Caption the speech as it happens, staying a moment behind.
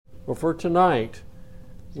Well, for tonight,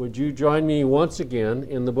 would you join me once again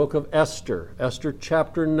in the book of Esther, Esther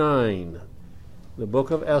chapter 9. The book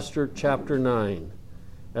of Esther chapter 9.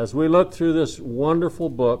 As we look through this wonderful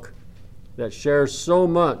book that shares so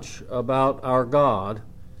much about our God,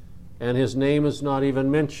 and his name is not even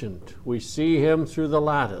mentioned. We see him through the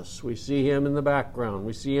lattice. We see him in the background.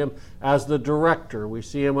 We see him as the director. We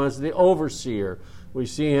see him as the overseer. We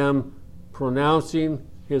see him pronouncing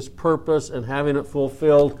his purpose and having it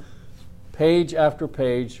fulfilled page after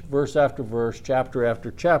page, verse after verse, chapter after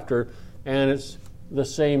chapter, and it's the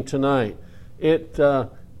same tonight.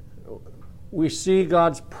 We see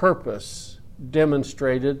God's purpose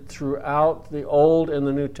demonstrated throughout the Old and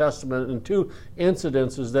the New Testament, and two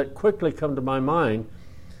incidences that quickly come to my mind.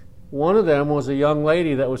 One of them was a young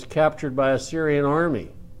lady that was captured by a Syrian army,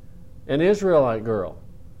 an Israelite girl.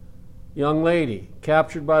 Young lady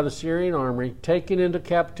captured by the Syrian army, taken into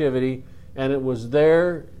captivity, and it was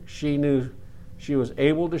there she knew she was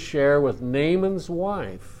able to share with Naaman's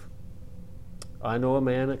wife, I know a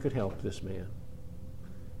man that could help this man.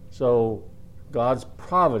 So God's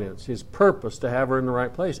providence, his purpose to have her in the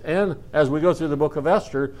right place. And as we go through the book of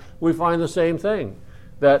Esther, we find the same thing,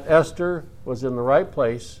 that Esther was in the right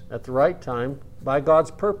place at the right time by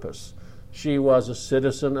God's purpose. She was a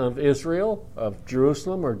citizen of Israel, of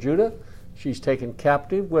Jerusalem or Judah. She's taken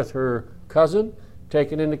captive with her cousin,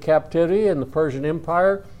 taken into captivity in the Persian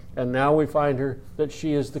Empire, and now we find her that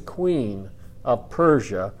she is the queen of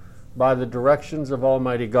Persia by the directions of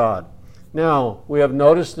Almighty God. Now, we have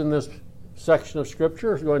noticed in this section of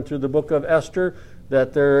Scripture, going through the book of Esther,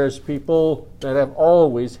 that there is people that have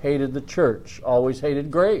always hated the church, always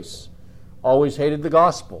hated grace, always hated the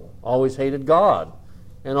gospel, always hated God,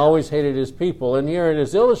 and always hated his people. And here it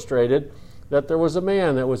is illustrated that there was a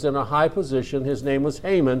man that was in a high position. His name was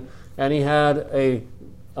Haman, and he had a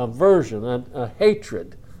aversion, a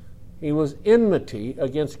hatred. He was enmity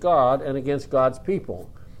against God and against God's people.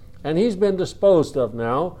 And he's been disposed of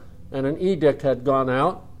now, and an edict had gone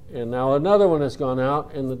out, and now another one has gone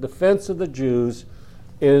out, and the defense of the Jews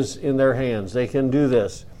is in their hands. They can do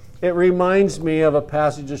this. It reminds me of a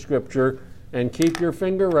passage of Scripture, and keep your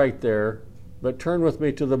finger right there, but turn with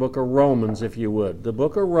me to the book of Romans, if you would. The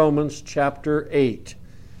book of Romans, chapter 8.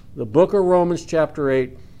 The book of Romans, chapter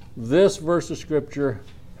 8. This verse of Scripture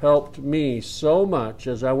helped me so much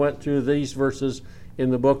as I went through these verses in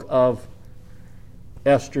the book of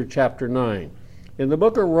Esther, chapter 9. In the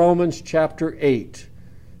book of Romans, chapter 8,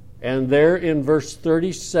 and there in verse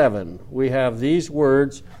 37, we have these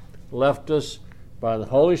words left us by the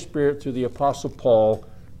Holy Spirit through the Apostle Paul,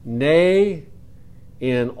 nay,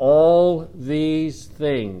 in all these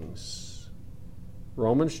things.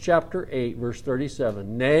 Romans chapter 8, verse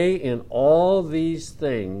 37. Nay, in all these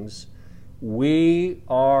things we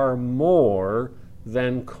are more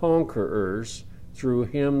than conquerors through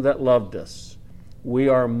him that loved us. We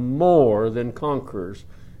are more than conquerors.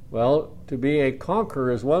 Well, to be a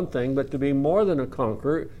conqueror is one thing, but to be more than a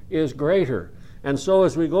conqueror is greater. And so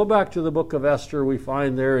as we go back to the book of Esther, we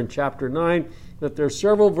find there in chapter 9 that there are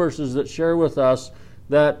several verses that share with us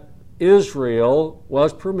that Israel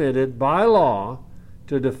was permitted by law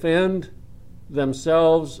to defend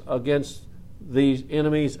themselves against these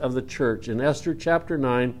enemies of the church. In Esther chapter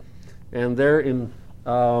 9, and there in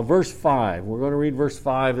verse 5, we're going to read verse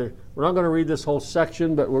 5. We're not going to read this whole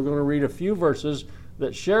section, but we're going to read a few verses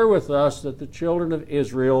that share with us that the children of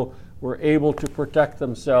Israel were able to protect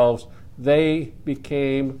themselves. They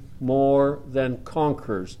became more than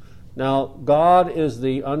conquerors. Now, God is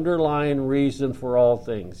the underlying reason for all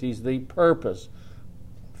things. He's the purpose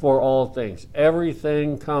for all things.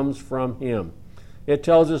 Everything comes from him. It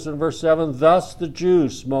tells us in verse 7, thus the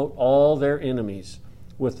Jews smote all their enemies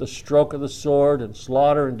with the stroke of the sword and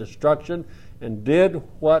slaughter and destruction, and did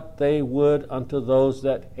what they would unto those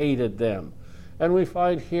that hated them. And we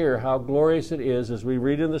find here how glorious it is as we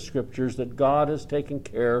read in the Scriptures that God has taken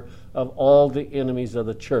care of all the enemies of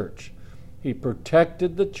the church. He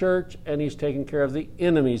protected the church, and he's taken care of the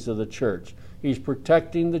enemies of the church. He's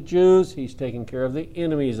protecting the Jews. He's taking care of the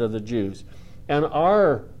enemies of the Jews. And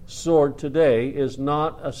our sword today is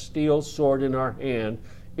not a steel sword in our hand.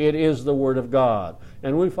 It is the Word of God.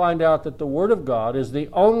 And we find out that the Word of God is the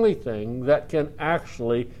only thing that can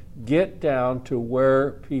actually get down to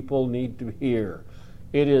where people need to hear.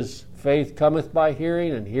 It is faith cometh by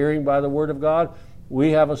hearing, and hearing by the Word of God.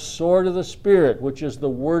 We have a sword of the Spirit, which is the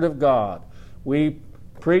Word of God. We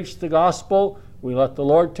preach the gospel. We let the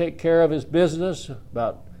Lord take care of his business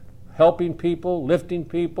about helping people, lifting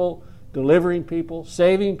people, delivering people,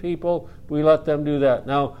 saving people. We let them do that.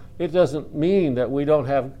 Now, it doesn't mean that we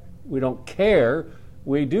don't care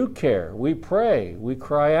we do care, we pray, we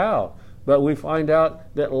cry out, but we find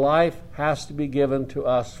out that life has to be given to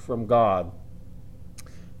us from God.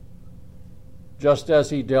 Just as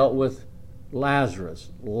he dealt with Lazarus,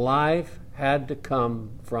 life had to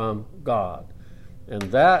come from God. And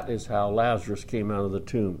that is how Lazarus came out of the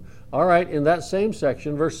tomb. All right, in that same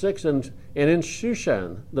section, verse 6, and in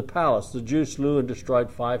Shushan, the palace, the Jews slew and destroyed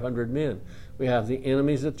 500 men. We have the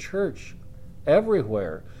enemies of the church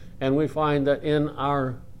everywhere. And we find that in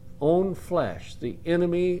our own flesh, the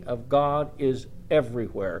enemy of God is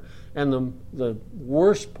everywhere. And the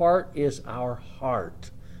worst part is our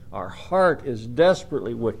heart. Our heart is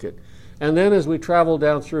desperately wicked. And then as we travel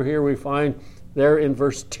down through here, we find there in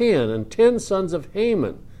verse 10, and 10 sons of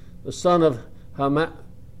Haman, the son of Hammedatha,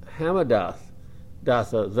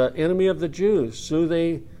 the enemy of the Jews, slew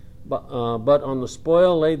they, but on the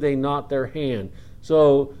spoil laid they not their hand.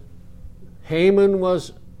 So Haman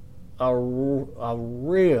was a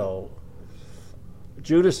real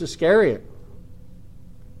Judas Iscariot.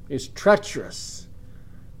 He's treacherous,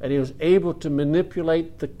 and he was able to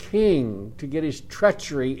manipulate the king to get his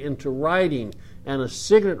treachery into writing and a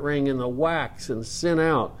signet ring in the wax and sent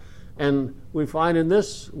out. And we find in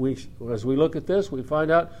this, as we look at this, we find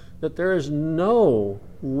out that there is no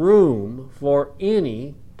room for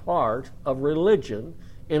any part of religion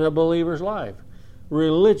in a believer's life.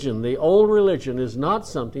 Religion, the old religion, is not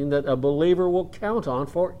something that a believer will count on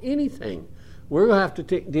for anything. We're going to have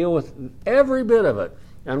to deal with every bit of it.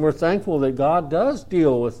 And we're thankful that God does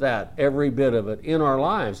deal with that, every bit of it, in our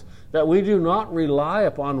lives, that we do not rely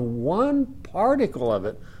upon one particle of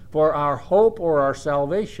it for our hope or our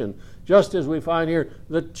salvation. Just as we find here,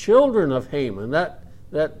 the children of Haman,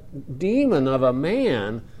 that demon of a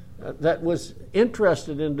man that was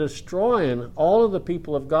interested in destroying all of the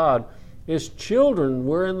people of God, his children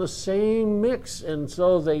were in the same mix, and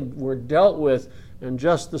so they were dealt with, and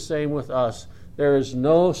just the same with us. There is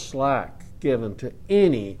no slack given to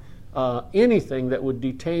anything that would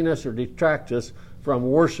detain us or detract us from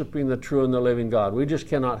worshiping the true and the living God. We just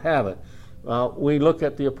cannot have it. We look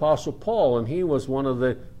at the Apostle Paul, and he was one of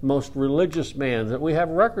the most religious men that we have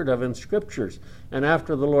record of in Scriptures. And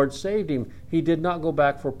after the Lord saved him, he did not go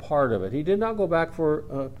back for part of it. He did not go back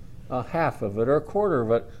for a half of it, or a quarter of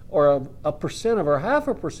it, or a percent of it, or half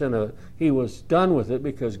a percent of it. He was done with it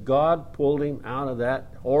because God pulled him out of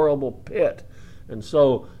that horrible pit. And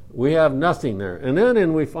so we have nothing there. And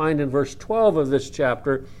then we find in verse 12 of this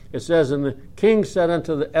chapter, it says, and the king said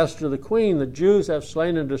unto Esther the queen, the Jews have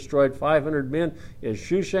slain and destroyed 500 men in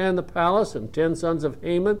Shushan the palace, and 10 sons of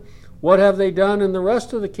Haman. What have they done in the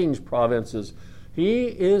rest of the king's provinces? He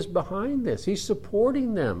is behind this. He's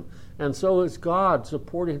supporting them. And so is God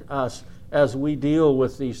supporting us as we deal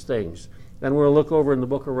with these things. And we'll look over in the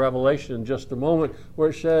book of Revelation in just a moment, where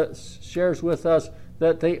it shares with us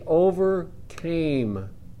that they overcame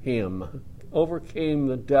him, overcame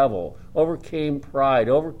the devil, overcame pride,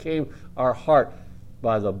 overcame our heart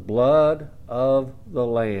by the blood of the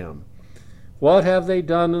Lamb. What have they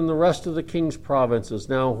done in the rest of the king's provinces?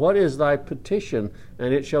 Now, what is thy petition,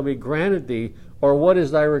 and it shall be granted thee? Or what is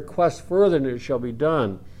thy request further, and it shall be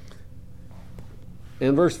done?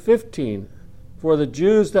 In verse 15, for the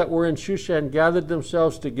Jews that were in Shushan gathered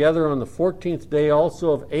themselves together on the 14th day also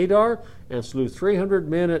of Adar, and slew 300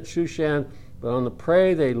 men at Shushan, but on the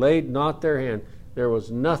prey they laid not their hand. There was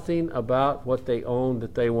nothing about what they owned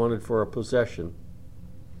that they wanted for a possession.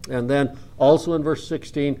 And then also in verse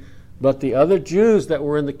 16, but the other Jews that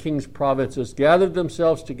were in the king's provinces gathered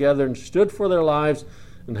themselves together and stood for their lives,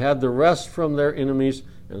 and had the rest from their enemies,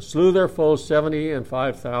 and slew their foes 70 and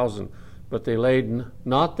 5,000. But they laid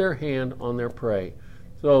not their hand on their prey.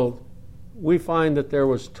 So we find that there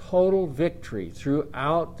was total victory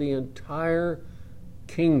throughout the entire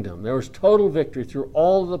kingdom. There was total victory through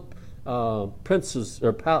all the princes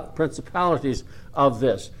or principalities of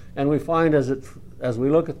this. And we find as we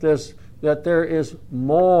look at this that there is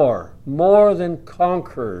more than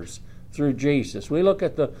conquerors through Jesus. We look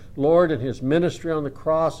at the Lord and his ministry on the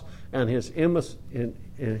cross and his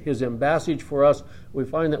embassage for us. We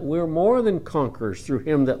find that we're more than conquerors through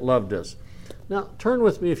him that loved us. Now, turn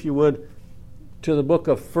with me, if you would, to the book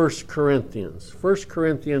of 1 Corinthians. 1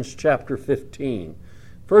 Corinthians chapter 15.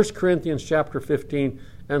 1 Corinthians chapter 15.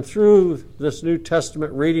 And through this New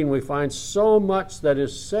Testament reading, we find so much that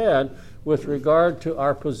is said with regard to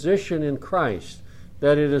our position in Christ,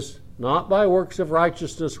 that it is not by works of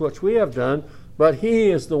righteousness which we have done, but he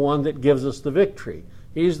is the one that gives us the victory.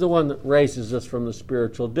 He's the one that raises us from the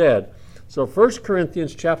spiritual dead. So 1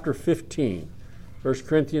 Corinthians chapter 15. 1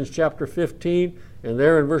 Corinthians chapter 15, and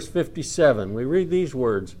there in verse 57, we read these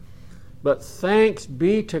words, but thanks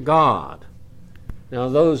be to God, Now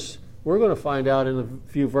those, we're going to find out in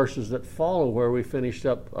a few verses that follow where we finished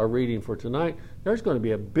up our reading for tonight, there's going to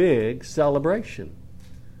be a big celebration.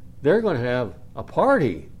 They're going to have a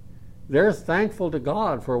party. They're thankful to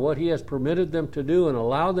God for what He has permitted them to do and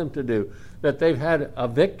allowed them to do, that they've had a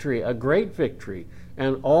victory, a great victory,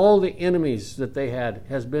 and all the enemies that they had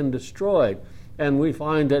has been destroyed. And we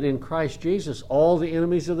find that in Christ Jesus, all the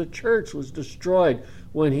enemies of the church was destroyed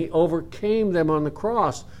when He overcame them on the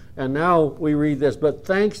cross. And now we read this, "But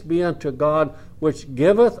thanks be unto God, which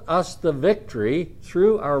giveth us the victory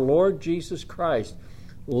through our Lord Jesus Christ."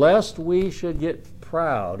 Lest we should get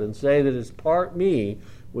proud and say that it's part me,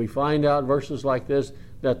 we find out verses like this,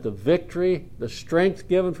 that the victory, the strength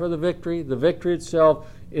given for the victory itself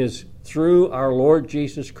is through our Lord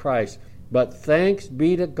Jesus Christ. But thanks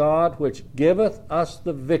be to God, which giveth us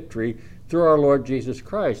the victory through our Lord Jesus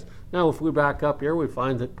Christ. Now, if we back up here, we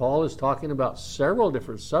find that Paul is talking about several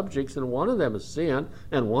different subjects, and one of them is sin,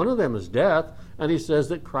 and one of them is death, and he says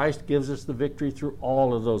that Christ gives us the victory through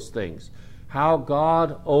all of those things. How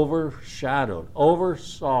God overshadowed,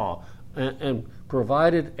 oversaw, and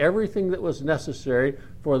provided everything that was necessary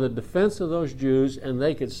for the defense of those Jews, and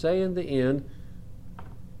they could say in the end,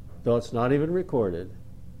 though it's not even recorded,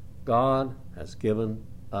 God has given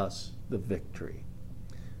us the victory.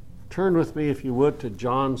 Turn with me, if you would, to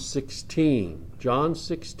John 16. John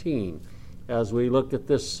 16, as we look at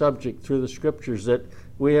this subject through the Scriptures, that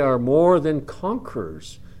we are more than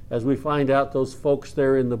conquerors. As we find out, those folks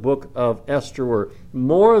there in the book of Esther were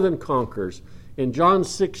more than conquerors. In John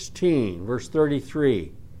 16, verse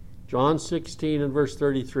 33, John 16 and verse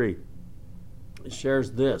 33, it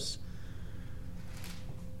shares this.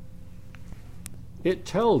 It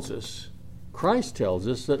tells us, Christ tells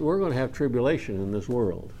us, that we're going to have tribulation in this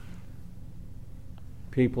world.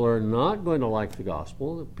 People are not going to like the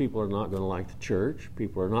gospel. People are not going to like the church.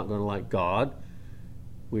 People are not going to like God.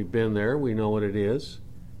 We've been there. We know what it is.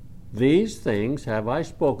 "These things have I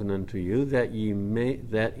spoken unto you, that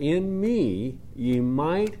in me ye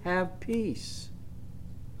might have peace.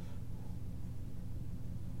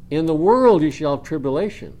 In the world ye shall have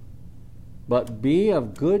tribulation, but be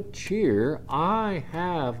of good cheer. I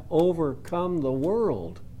have overcome the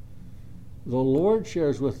world." The Lord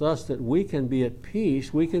shares with us that we can be at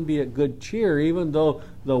peace, we can be at good cheer, even though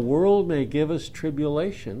the world may give us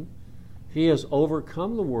tribulation. He has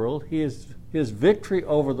overcome the world. His victory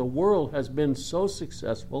over the world has been so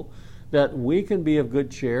successful that we can be of good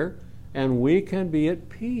cheer and we can be at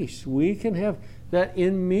peace. We can have that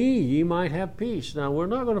in me ye might have peace. Now, we're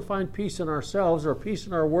not going to find peace in ourselves or peace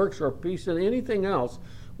in our works or peace in anything else.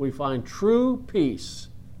 We find true peace,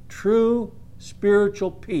 true spiritual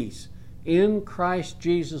peace in Christ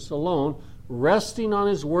Jesus alone, resting on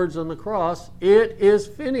His words on the cross. It is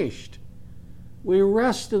finished. We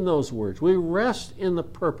rest in those words. We rest in the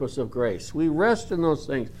purpose of grace. We rest in those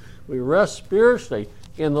things. We rest spiritually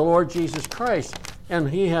in the Lord Jesus Christ.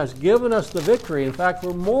 And He has given us the victory. In fact,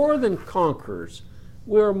 we're more than conquerors.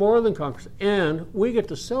 We are more than conquerors. And we get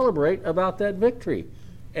to celebrate about that victory.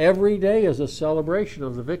 Every day is a celebration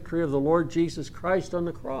of the victory of the Lord Jesus Christ on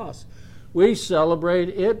the cross. We celebrate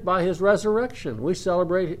it by His resurrection. We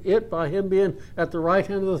celebrate it by Him being at the right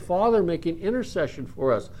hand of the Father, making intercession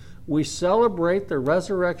for us. We celebrate the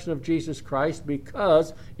resurrection of Jesus Christ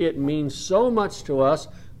because it means so much to us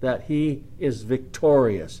that He is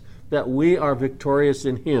victorious, that we are victorious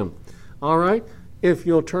in Him. All right? If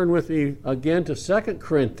you'll turn with me again to 2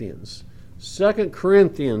 Corinthians. 2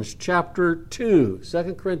 Corinthians chapter 2.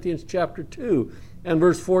 2 Corinthians chapter 2 and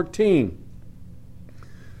verse 14.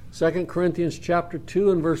 2 Corinthians chapter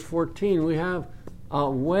 2 and verse 14, we have a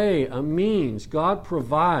way, a means. God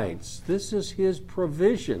provides. This is His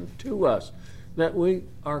provision to us, that we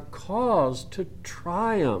are caused to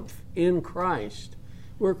triumph in Christ.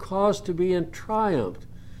 We're caused to be in triumph.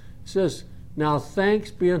 It says, "Now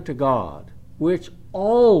thanks be unto God, which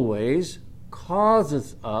always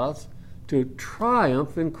causeth us to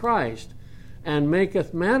triumph in Christ, and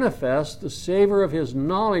maketh manifest the savor of His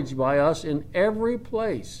knowledge by us in every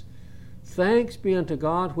place. Thanks be unto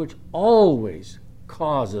God, which always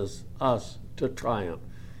causes us to triumph."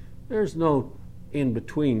 There's no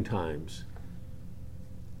in-between times.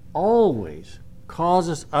 Always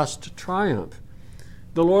causes us to triumph.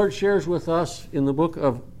 The Lord shares with us in the book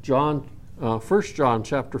of John, 1 John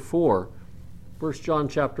chapter 4, 1 John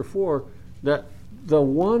chapter 4, that the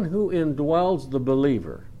one who indwells the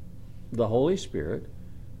believer, the Holy Spirit,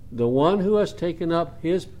 the one who has taken up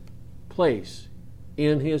His place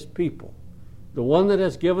in His people, the one that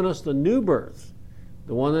has given us the new birth,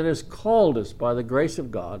 the one that has called us by the grace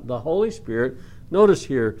of God, the Holy Spirit, notice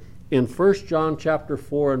here, in 1 John chapter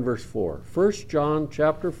 4 and verse 4. 1 John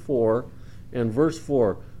chapter 4 and verse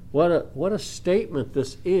 4. What a statement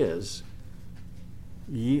this is.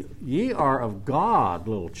 Ye are of God,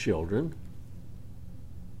 little children,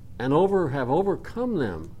 and have overcome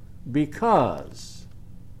them because.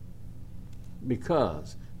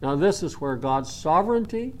 Now this is where God's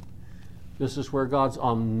sovereignty, this is where God's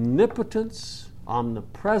omnipotence,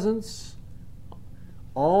 omnipresence,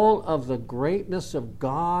 all of the greatness of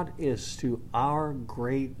God is to our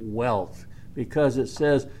great wealth. Because it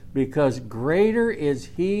says, because greater is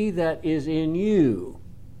He that is in you.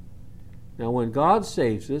 Now when God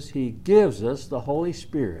saves us, He gives us the Holy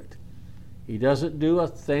Spirit. He doesn't do a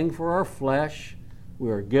thing for our flesh.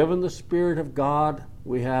 We are given the Spirit of God.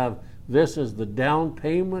 We have this as the down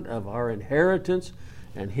payment of our inheritance.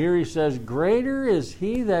 And here He says, greater is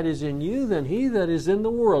He that is in you than he that is in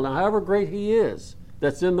the world. Now however great He is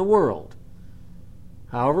that's in the world,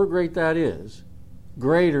 however great that is,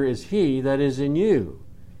 greater is He that is in you.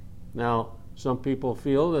 Now, some people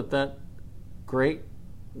feel that great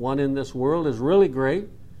one in this world is really great.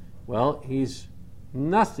 Well, He's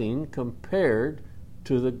nothing compared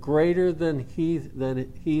to the greater than he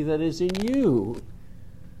that is in you.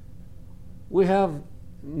 We have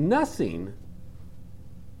nothing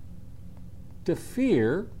to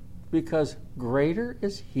fear, because greater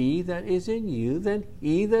is He that is in you than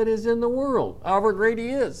he that is in the world, however great He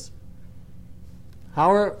is.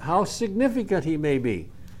 How significant He may be.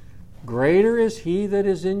 Greater is He that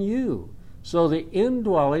is in you. So the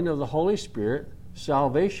indwelling of the Holy Spirit,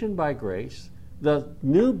 salvation by grace, the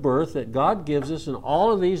new birth that God gives us, and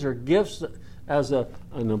all of these are gifts as an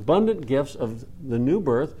abundant gifts of the new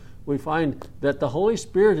birth. We find that the Holy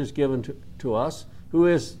Spirit is given to us, who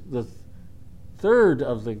is the third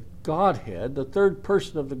of the Godhead, the third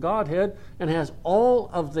person of the Godhead, and has all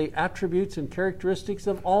of the attributes and characteristics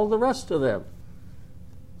of all the rest of them.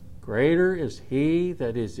 Greater is He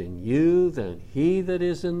that is in you than he that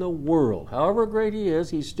is in the world. However great He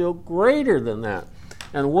is, He's still greater than that.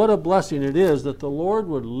 And what a blessing it is that the Lord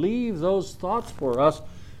would leave those thoughts for us.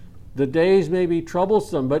 The days may be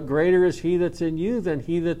troublesome, but greater is He that's in you than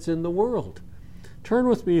he that's in the world. Turn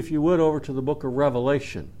with me, if you would, over to the book of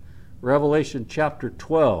Revelation. Revelation chapter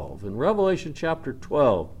 12. In Revelation chapter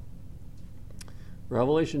 12,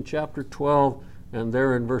 and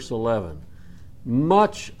there in verse 11.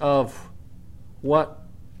 Much of what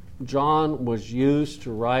John was used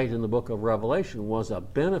to write in the book of Revelation was a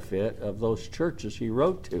benefit of those churches he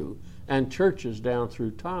wrote to, and churches down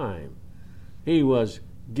through time. He was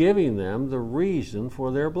giving them the reason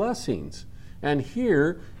for their blessings. And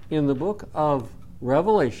here in the book of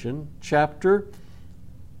Revelation, chapter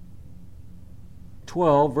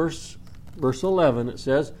 12, verse 11, it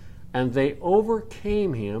says, and they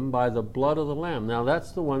overcame him by the blood of the Lamb. Now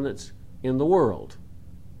that's the one that's in the world.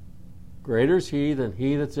 Greater is He than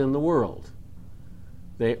he that's in the world.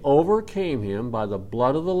 They overcame him by the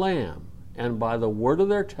blood of the Lamb and by the word of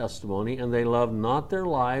their testimony, and they loved not their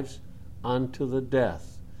lives unto the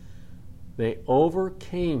death. They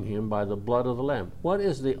overcame him by the blood of the Lamb. What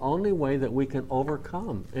is the only way that we can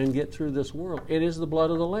overcome and get through this world? It is the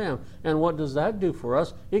blood of the Lamb. And what does that do for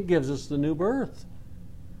us? It gives us the new birth.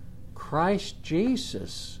 Christ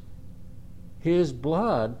Jesus, His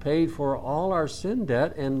blood paid for all our sin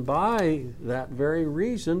debt, and by that very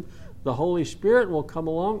reason, the Holy Spirit will come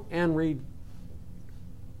along and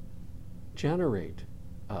regenerate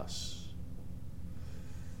us.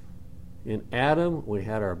 In Adam, we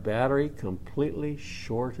had our battery completely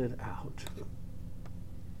shorted out.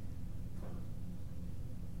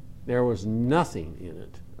 There was nothing in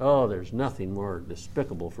it. Oh, there's nothing more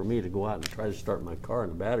despicable for me to go out and try to start my car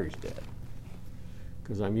and the battery's dead,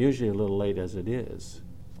 because I'm usually a little late as it is.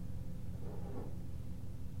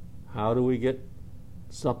 How do we get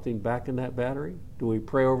something back in that battery? Do we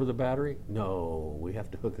pray over the battery? No, we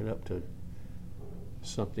have to hook it up to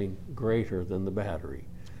something greater than the battery.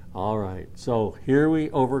 All right, so here we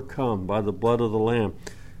overcome by the blood of the Lamb.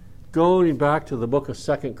 Going back to the book of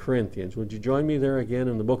 2 Corinthians, would you join me there again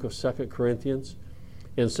in the book of 2 Corinthians?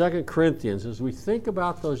 In 2 Corinthians, as we think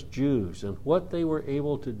about those Jews and what they were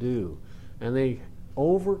able to do, and they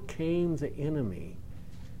overcame the enemy,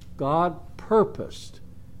 God purposed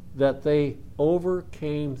that they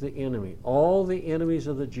overcame the enemy, all the enemies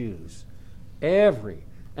of the Jews,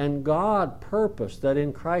 and God purposed that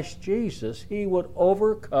in Christ Jesus He would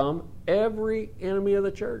overcome every enemy of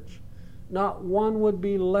the church. Not one would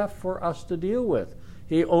be left for us to deal with.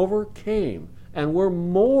 He overcame, and we're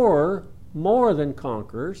more than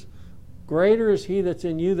conquerors. Greater is He that's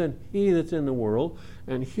in you than he that's in the world.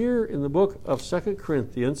 And here in the book of 2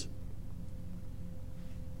 Corinthians,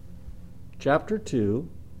 chapter 2.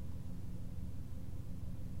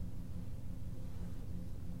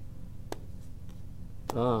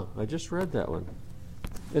 I just read that one.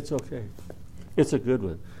 It's okay. It's a good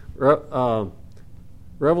one.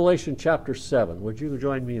 Revelation chapter 7. Would you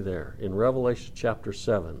join me there in Revelation chapter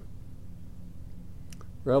 7?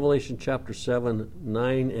 Revelation chapter 7,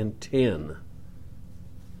 9 and 10.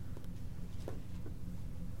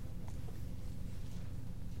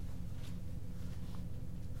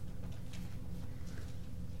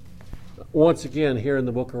 Once again, here in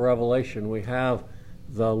the book of Revelation, we have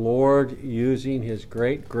the Lord using His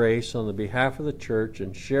great grace on the behalf of the church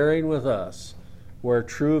and sharing with us where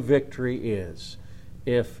true victory is.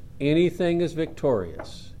 If anything is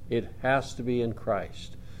victorious, it has to be in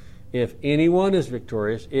Christ. If anyone is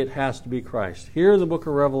victorious, it has to be Christ. Here in the book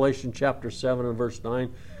of Revelation, chapter 7 and verse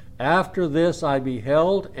 9, after this I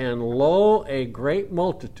beheld, and lo, a great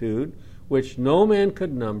multitude, which no man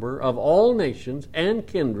could number, of all nations and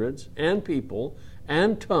kindreds and people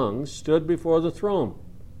and tongues, stood before the throne.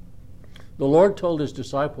 The Lord told His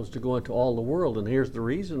disciples to go into all the world, and here's the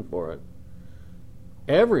reason for it.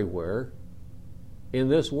 Everywhere in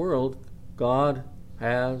this world, God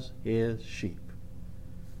has His sheep.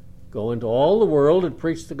 Go into all the world and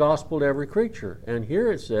preach the gospel to every creature. And here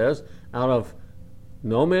it says, out of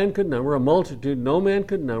no man could number, a multitude no man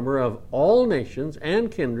could number, of all nations and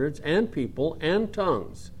kindreds and people and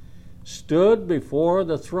tongues, stood before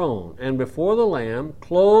the throne and before the Lamb,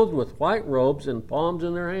 clothed with white robes and palms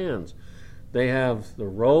in their hands. They have the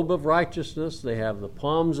robe of righteousness, they have the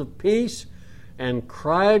palms of peace, and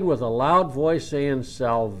cried with a loud voice, saying,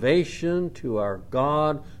 Salvation to our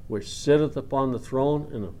God, which sitteth upon the throne,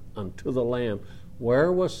 and unto the Lamb.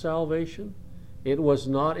 Where was salvation? It was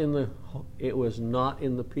not in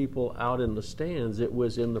the people out in the stands. It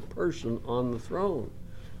was in the person on the throne.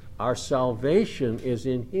 Our salvation is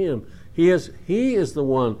in Him. He is the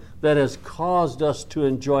one that has caused us to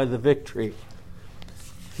enjoy the victory.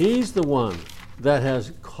 He's the one that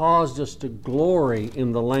has caused us to glory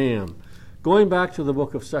in the Lamb. Going back to the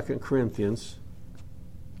book of 2 Corinthians,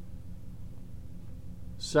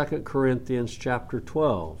 2 Corinthians chapter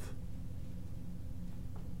 12.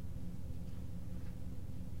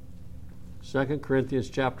 2 Corinthians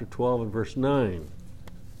chapter 12 and verse 9.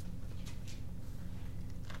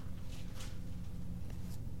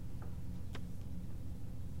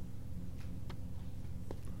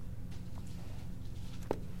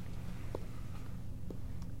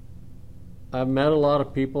 I've met a lot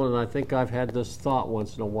of people, and I think I've had this thought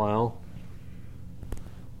once in a while,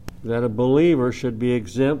 that a believer should be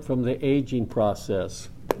exempt from the aging process.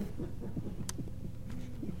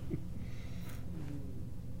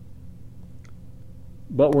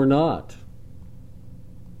 But we're not.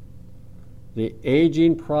 The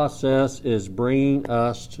aging process is bringing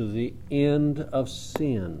us to the end of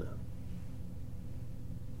sin,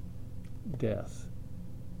 death.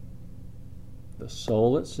 The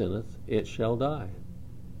soul that sinneth, it shall die.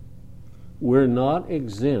 We're not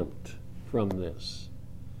exempt from this.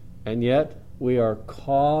 And yet we are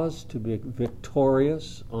caused to be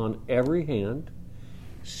victorious on every hand,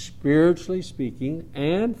 spiritually speaking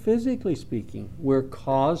and physically speaking. We're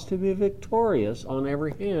caused to be victorious on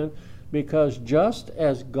every hand, because just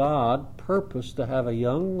as God purposed to have a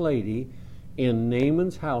young lady in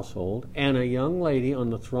Naaman's household and a young lady on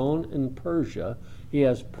the throne in Persia, He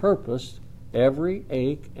has purposed every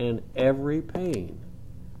ache and every pain.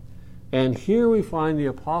 And here we find the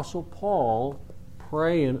Apostle Paul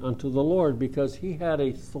praying unto the Lord because he had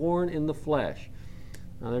a thorn in the flesh.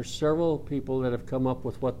 Now there's several people that have come up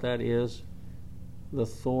with what that is. The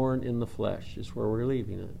thorn in the flesh is where we're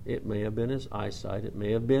leaving it. It may have been his eyesight. It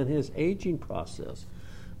may have been his aging process.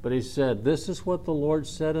 But he said, this is what the Lord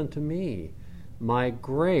said unto me. My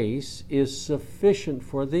grace is sufficient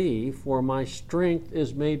for thee, for my strength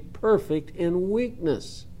is made perfect in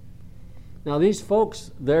weakness. Now these folks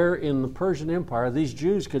there in the Persian Empire, these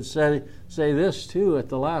Jews could say this too at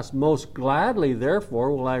the last. Most gladly, therefore,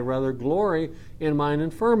 will I rather glory in mine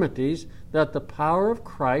infirmities, that the power of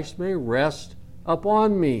Christ may rest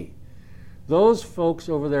upon me. Those folks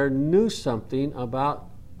over there knew something about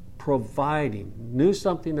providing, knew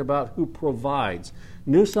something about who provides,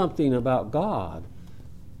 knew something about God.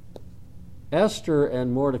 Esther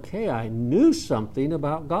and Mordecai knew something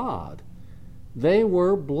about God. They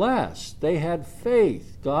were blessed. They had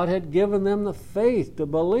faith. God had given them the faith to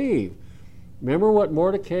believe. Remember what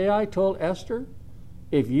Mordecai told Esther?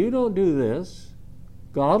 If you don't do this,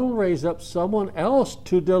 God will raise up someone else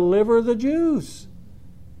to deliver the Jews.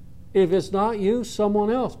 If it's not you, someone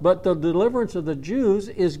else. But the deliverance of the Jews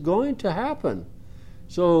is going to happen.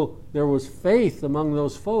 So there was faith among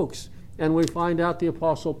those folks. And we find out the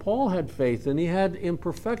Apostle Paul had faith, and he had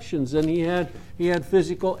imperfections, and he had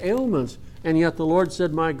physical ailments. And yet the Lord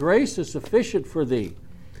said, my grace is sufficient for thee.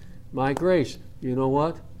 My grace. You know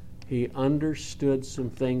what? He understood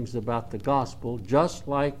some things about the gospel, just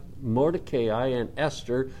like Mordecai and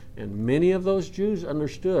Esther and many of those Jews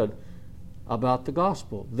understood about the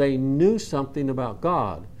gospel. They knew something about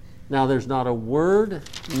God. Now, there's not a word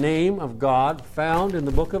name of God found in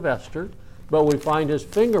the book of Esther, but we find his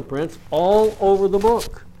fingerprints all over the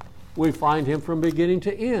book. We find him from beginning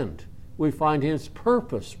to end. We find his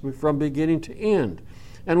purpose from beginning to end.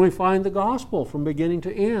 And we find the gospel from beginning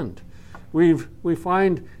to end. We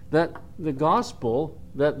find that the gospel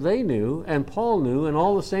that they knew, and Paul knew, and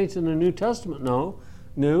all the saints in the New Testament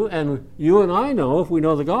knew, and you and I know, if we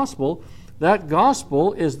know the gospel, that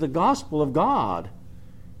gospel is the gospel of God.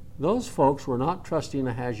 Those folks were not trusting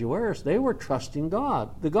Ahasuerus. They were trusting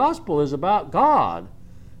God. The gospel is about God.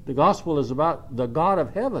 The gospel is about the God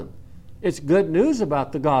of heaven. It's good news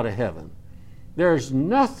about the God of heaven. There's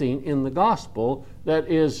nothing in the gospel that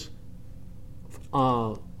is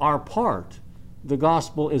our part. The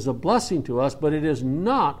gospel is a blessing to us, but it is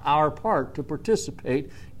not our part to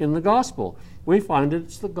participate in the gospel. We find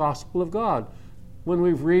it's the gospel of God. When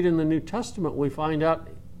we read in the New Testament, we find out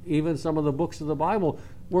even some of the books of the Bible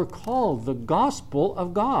were called the gospel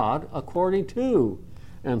of God according to.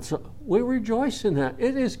 And so we rejoice in that.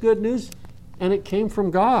 It is good news, and it came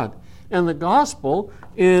from God. And the gospel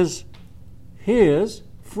is his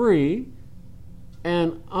free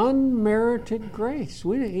and unmerited grace.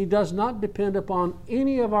 He does not depend upon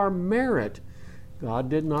any of our merit. God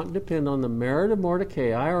did not depend on the merit of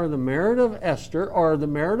Mordecai or the merit of Esther or the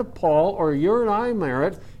merit of Paul or your and I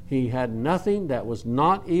merit. He had nothing that was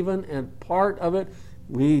not even a part of it.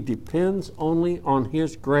 He depends only on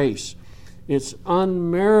his grace. It's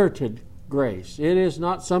unmerited grace. It is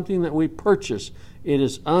not something that we purchase. It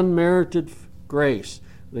is unmerited grace.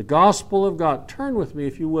 The gospel of God. Turn with me,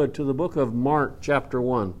 if you would, to the book of Mark chapter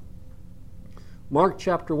 1. Mark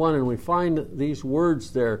chapter 1, and we find these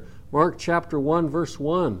words there. Mark chapter 1, verse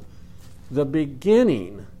 1. The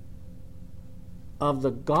beginning of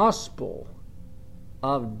the gospel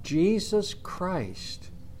of Jesus Christ.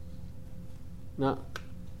 Now,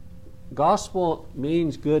 gospel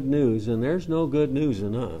means good news, and there's no good news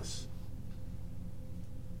in us.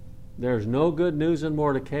 There's no good news in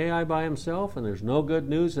Mordecai by himself, and there's no good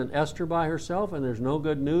news in Esther by herself, and there's no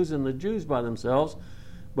good news in the Jews by themselves,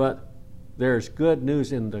 but there's good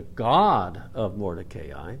news in the God of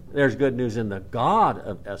Mordecai. There's good news in the God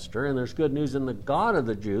of Esther, and there's good news in the God of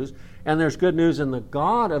the Jews, and there's good news in the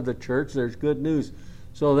God of the church. There's good news.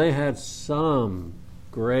 So they had some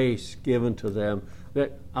grace given to them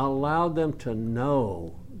that allowed them to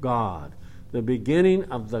know God. The beginning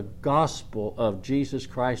of the gospel of Jesus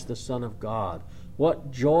Christ, the Son of God.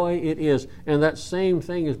 What joy it is. And that same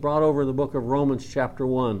thing is brought over in the book of Romans chapter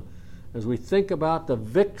 1. As we think about the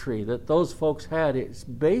victory that those folks had, it's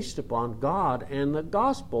based upon God and the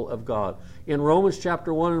gospel of God. In Romans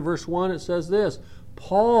chapter 1 and verse 1 it says this,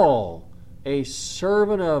 Paul, a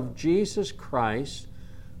servant of Jesus Christ,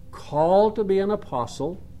 called to be an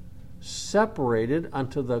apostle, separated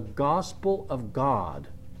unto the gospel of God.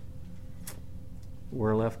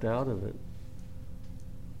 We're left out of it.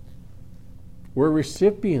 We're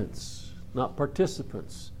recipients, not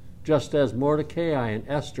participants. Just as Mordecai and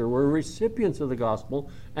Esther were recipients of the gospel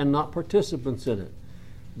and not participants in it.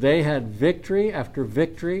 They had victory after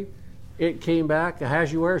victory. It came back.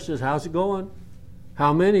 Ahasuerus says, how's it going?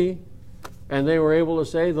 How many? And they were able to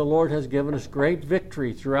say, the Lord has given us great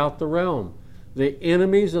victory throughout the realm. The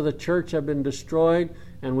enemies of the church have been destroyed,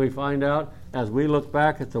 and we find out as we look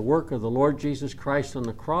back at the work of the Lord Jesus Christ on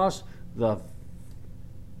the cross, the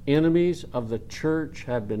enemies of the church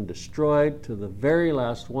have been destroyed to the very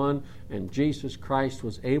last one, and Jesus Christ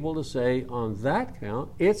was able to say on that count,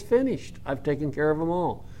 it's finished. I've taken care of them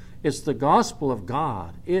all. It's the gospel of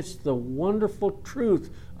God. It's the wonderful truth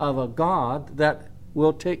of a God that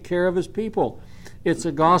will take care of his people. It's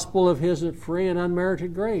a gospel of his free and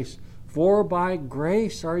unmerited grace. For by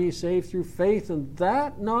grace are ye saved through faith, and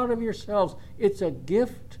that not of yourselves. It's a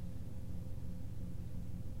gift.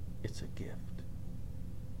 It's a gift.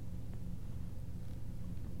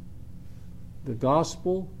 The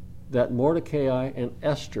gospel that Mordecai and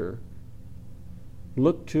Esther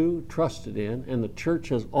looked to, trusted in, and the church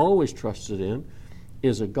has always trusted in,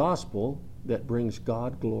 is a gospel that brings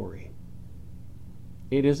God glory.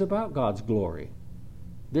 It is about God's glory.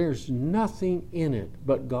 There's nothing in it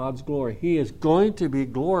but God's glory. He is going to be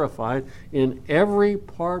glorified in every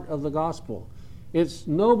part of the gospel.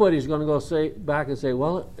 Nobody's going to go back and say,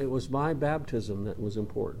 well, it was my baptism that was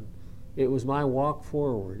important. It was my walk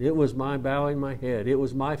forward. It was my bowing my head. It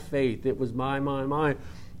was my faith. It was my.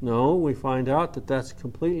 No, we find out that that's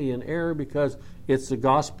completely an error, because it's the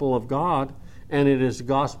gospel of God, and it is the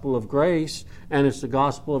gospel of grace, and it's the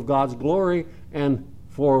gospel of God's glory, and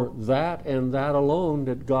for that and that alone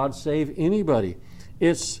did God save anybody.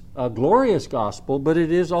 It's a glorious gospel, but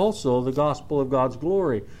it is also the gospel of God's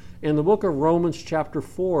glory. In the book of Romans chapter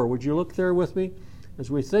 4, would you look there with me? As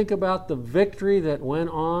we think about the victory that went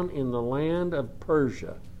on in the land of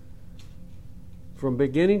Persia, from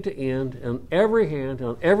beginning to end, on every hand,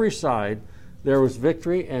 on every side, there was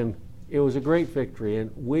victory, and it was a great victory,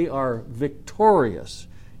 and we are victorious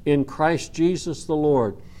in Christ Jesus the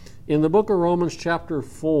Lord. In the book of Romans chapter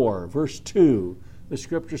 4, verse 2, the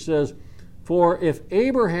scripture says, "For if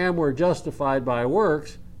Abraham were justified by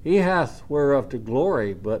works, he hath whereof to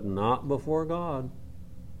glory, but not before God.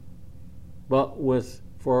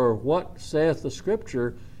 For what saith the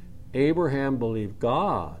scripture, Abraham believed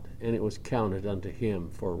God, and it was counted unto him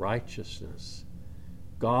for righteousness."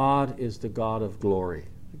 God is the God of glory.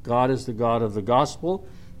 God is the God of the gospel.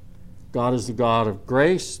 God is the God of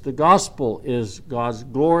grace. The gospel is God's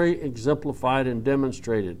glory exemplified and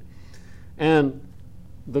demonstrated. And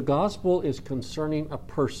the gospel is concerning a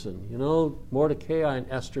person. You know, Mordecai and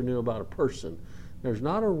Esther knew about a person. There's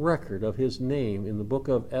not a record of his name in the book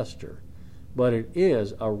of Esther, but it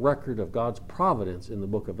is a record of God's providence in the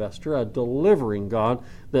book of Esther, a delivering God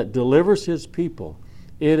that delivers his people.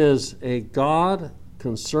 It is a God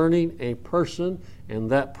concerning a person, and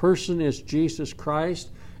that person is Jesus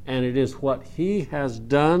Christ, and it is what he has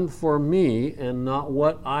done for me and not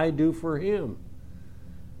what I do for him.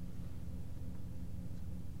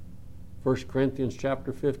 1 Corinthians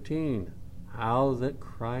chapter 15, how that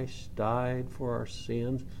Christ died for our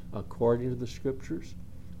sins according to the scriptures,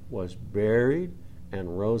 was buried,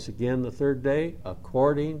 and rose again the third day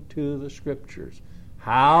according to the scriptures.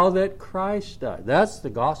 How that Christ died. That's the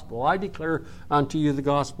gospel. I declare unto you the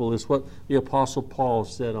gospel, is what the Apostle Paul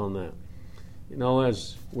said on that. You know,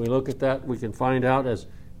 as we look at that, we can find out as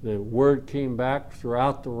the word came back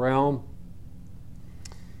throughout the realm,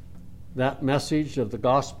 that message of the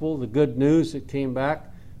gospel, the good news that came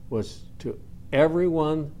back, was to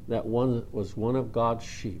everyone that was one of God's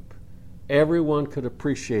sheep. Everyone could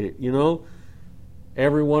appreciate it. You know,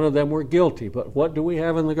 every one of them were guilty. But what do we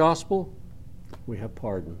have in the gospel? We have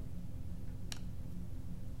pardon.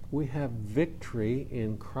 We have victory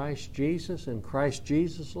in Christ Jesus, and Christ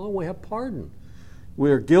Jesus alone. We have pardon.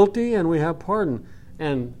 We are guilty and we have pardon.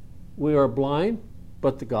 And we are blind,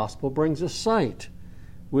 but the gospel brings us sight.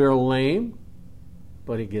 We are lame,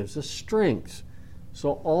 but he gives us strength.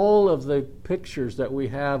 So all of the pictures that we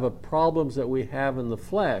have of problems that we have in the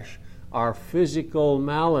flesh, our physical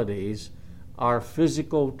maladies, our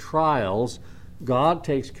physical trials, God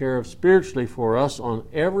takes care of spiritually for us on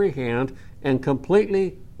every hand and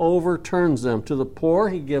completely overturns them. To the poor,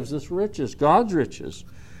 he gives us riches, God's riches.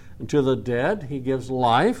 And to the dead, he gives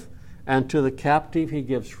life. And to the captive, he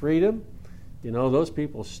gives freedom. You know, those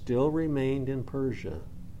people still remained in Persia.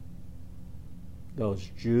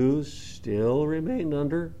 Those Jews still remained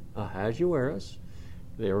under Ahasuerus.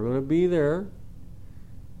 They were going to be there.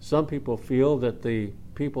 Some people feel that the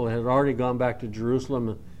people had already gone back to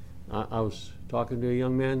Jerusalem. I was talking to a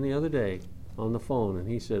young man the other day on the phone, and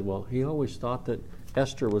he said, well, he always thought that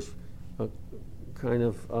Esther was kind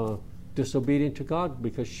of disobedient to God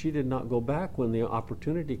because she did not go back when the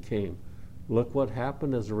opportunity came. Look what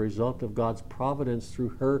happened as a result of God's providence through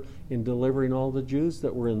her in delivering all the Jews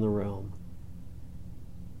that were in the realm.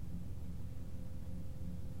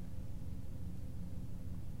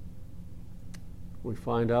 We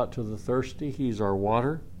find out to the thirsty, he's our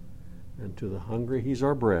water, and to the hungry, he's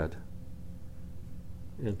our bread.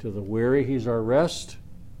 And to the weary, he's our rest,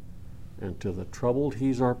 and to the troubled,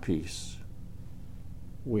 he's our peace.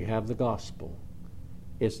 We have the gospel.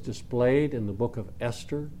 It's displayed in the book of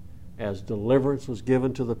Esther as deliverance was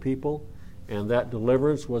given to the people, and that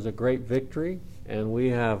deliverance was a great victory, and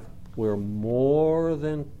we're more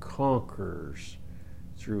than conquerors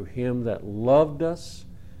through him that loved us.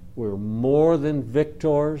 We're more than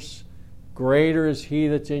victors. Greater is he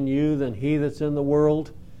that's in you than he that's in the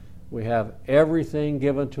world. We have everything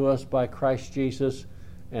given to us by Christ Jesus.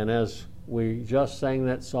 And as we just sang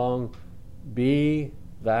that song, be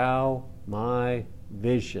thou my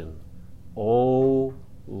vision, O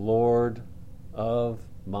Lord of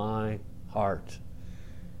my heart.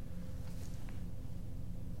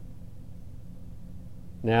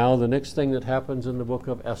 Now, the next thing that happens in the book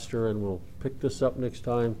of Esther, and we'll pick this up next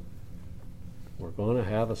time, we're going to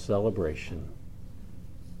have a celebration.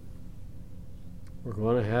 We're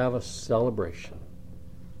going to have a celebration.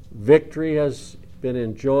 Victory has been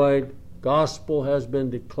enjoyed. Gospel has been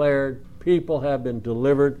declared. People have been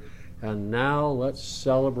delivered. And now let's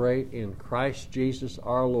celebrate in Christ Jesus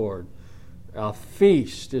our Lord. A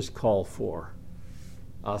feast is called for.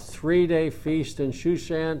 A 3-day feast in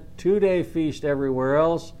Shushan, 2-day feast everywhere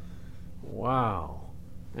else. Wow.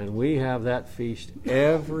 And we have that feast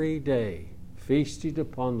every day, feasting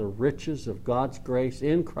upon the riches of God's grace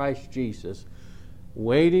in Christ Jesus,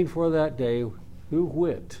 waiting for that day, who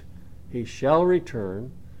whit, He shall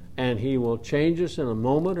return, and He will change us in a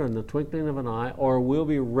moment or in the twinkling of an eye, or we'll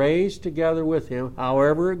be raised together with Him,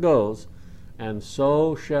 however it goes, and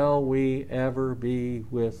so shall we ever be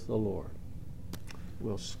with the Lord.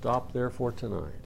 We'll stop there for tonight.